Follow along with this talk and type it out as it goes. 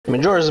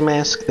Majora's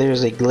Mask,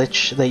 there's a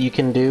glitch that you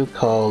can do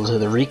called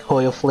the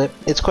Recoil Flip.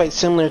 It's quite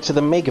similar to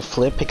the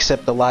Megaflip,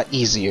 except a lot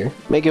easier.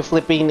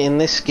 Megaflipping in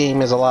this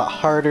game is a lot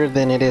harder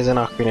than it is in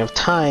Ocarina of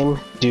Time,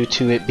 due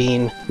to it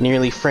being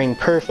nearly frame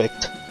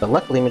perfect. But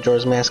luckily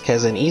Majora's Mask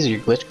has an easier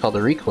glitch called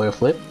the Recoil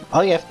Flip.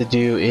 All you have to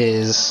do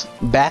is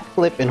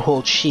backflip and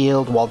hold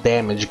shield while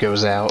damage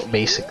goes out,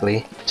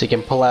 basically. So you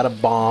can pull out a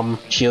bomb,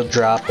 shield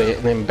drop it,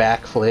 and then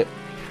backflip,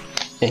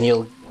 and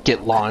you'll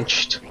get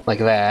launched like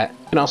that.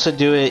 You can also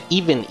do it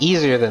even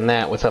easier than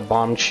that with a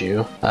bomb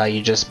chew.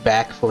 You just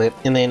backflip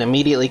and then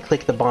immediately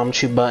click the bomb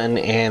chew button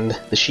and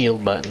the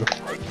shield button.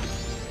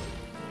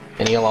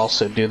 And you'll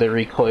also do the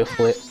recoil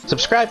flip.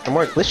 Subscribe for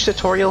more glitch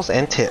tutorials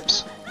and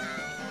tips.